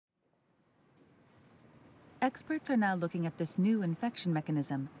Experts are now looking at this new infection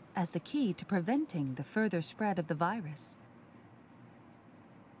mechanism as the key to preventing the further spread of the virus.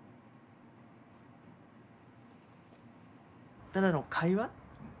 ただの会話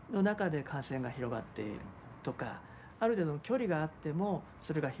の中で感染が広がっているとか、ある程度の距離があっても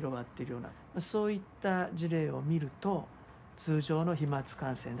それが広がっているような、そういった事例を見ると、通常の飛沫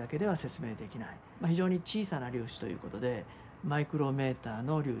感染だけでは説明できない、非常に小さな粒子ということで、マイクロメーター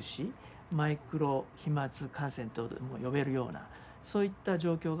の粒子、マイクロ飛沫感染とも呼べるような、そういった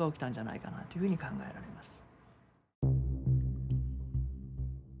状況が起きたんじゃないかなというふうに考えられます。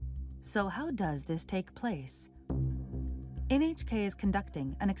So how does this take place? NHK is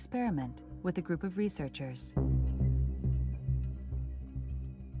conducting an experiment with a group of researchers.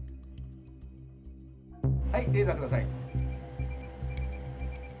 はい、レーザーください。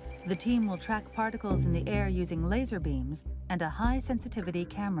The team will track particles in the air using laser beams and a high-sensitivity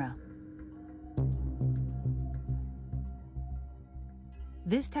camera.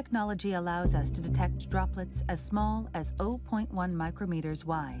 This technology allows us to detect droplets as small as 0.1 micrometers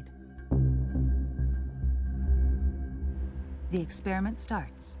wide. The experiment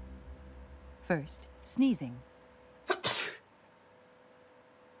starts. First, sneezing.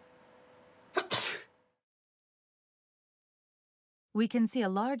 We can see a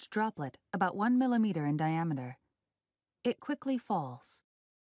large droplet about 1 millimeter in diameter. It quickly falls.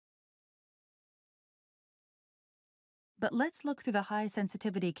 But let's look through the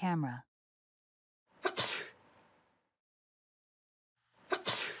high-sensitivity camera.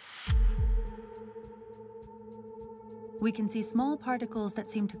 We can see small particles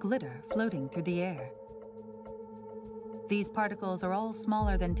that seem to glitter floating through the air. These particles are all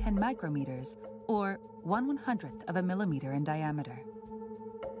smaller than 10 micrometers, or 1/100th of a millimeter in diameter.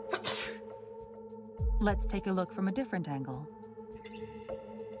 Let's take a look from a different angle.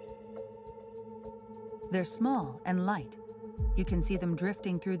 They're small and light. You can see them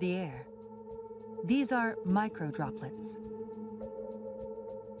drifting through the air. These are micro-droplets.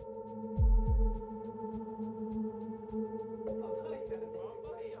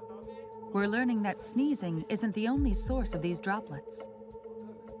 We're learning that sneezing isn't the only source of these droplets.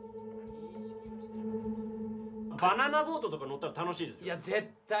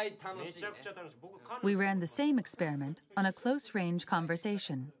 We ran the same experiment on a close-range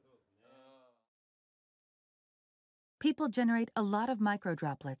conversation. People generate a lot of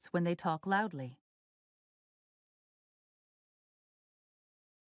microdroplets when they talk loudly.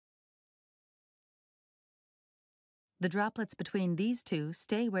 The droplets between these two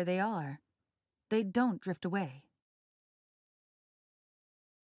stay where they are. They don't drift away.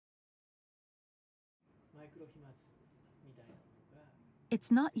 It's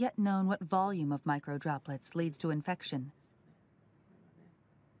not yet known what volume of microdroplets leads to infection.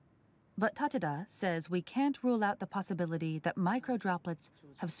 But Tateda says we can't rule out the possibility that microdroplets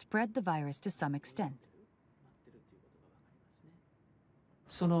have spread the virus to some extent.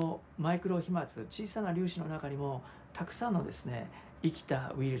 そのマイクロ飛沫、小さな粒子の中にもたくさんのですね、生き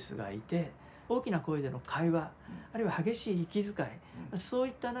たウイルスがいて、大きな声での会話、あるいは激しい息遣い、そう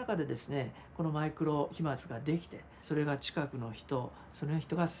いった中でですね、このマイクロ飛沫ができて、それが近くの人、その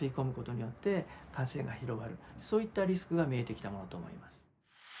人が吸い込むことによって感染が広がる、そういったリスクが見えてきたものと思います。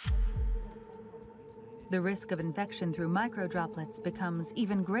The risk of infection through microdroplets becomes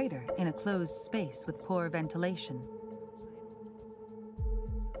even greater in a closed space with poor ventilation.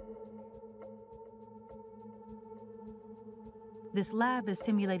 This lab is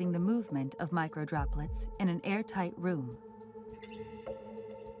simulating the movement of microdroplets in an airtight room.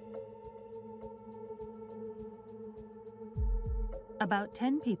 About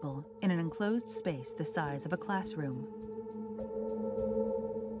 10 people in an enclosed space the size of a classroom.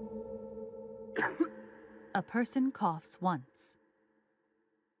 A person coughs once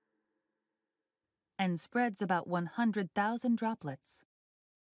and spreads about 100,000 droplets.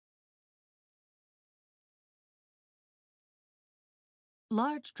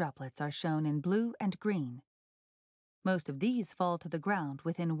 Large droplets are shown in blue and green. Most of these fall to the ground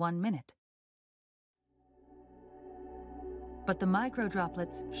within 1 minute. But the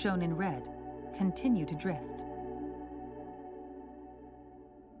microdroplets, shown in red, continue to drift.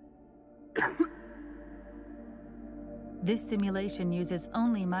 This simulation uses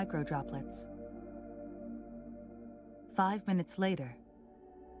only microdroplets. 5 minutes later,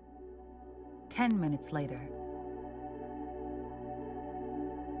 10 minutes later,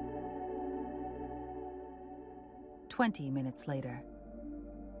 20 minutes later,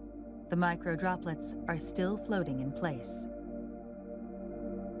 the microdroplets are still floating in place.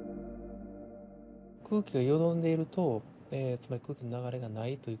 空気がよどんでいると、つまり空気の流れがな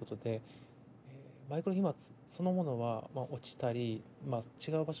いということで、マイクロ飛沫そのものは、落ちたり、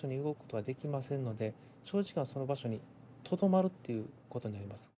違う場所に動くことができませんので、長時間その場所にとどまるっていうことになり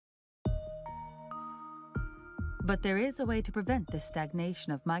ます。But there is a way to prevent this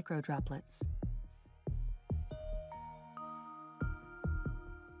stagnation of microdroplets.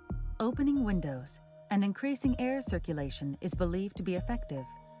 Opening windows and increasing air circulation is believed to be effective.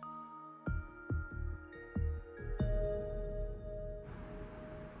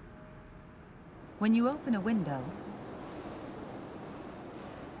 When you open a window,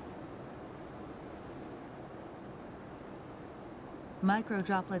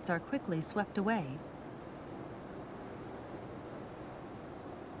 microdroplets are quickly swept away.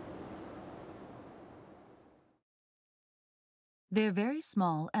 They're very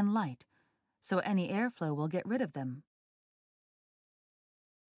small and light, so any airflow will get rid of them.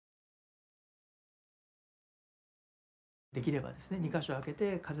 できればですね、2箇所開け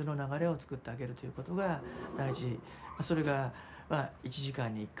て風の流れを作ってあげるということが大事。それが1時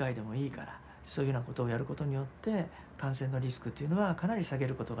間に1回でもいいから、そういうようなことをやることによって感染のリスクっていうのはかなり下げ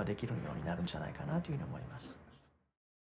ることができるようになるんじゃないかなというふうに思います。